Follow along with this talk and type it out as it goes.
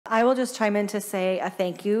I will just chime in to say a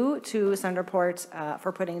thank you to Senator Port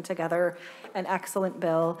for putting together an excellent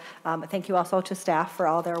bill. Thank you also to staff for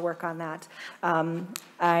all their work on that.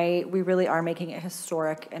 We really are making a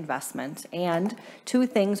historic investment, and two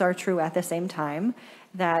things are true at the same time,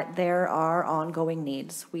 that there are ongoing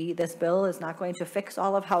needs. This bill is not going to fix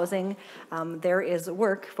all of housing. There is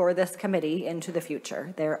work for this committee into the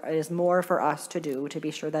future. There is more for us to do to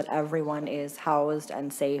be sure that everyone is housed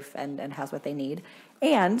and safe and has what they need.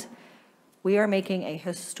 And we are making a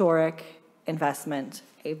historic investment,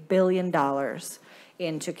 $1 billion,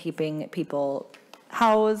 into keeping people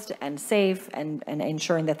housed and safe and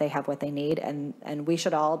ensuring that they have what they need. And we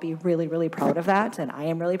should all be really, really proud of that. And I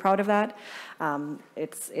am really proud of that.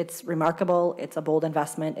 It's remarkable. It's a bold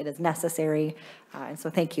investment. It is necessary. And so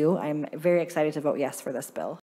thank you. I'm very excited to vote yes for this bill.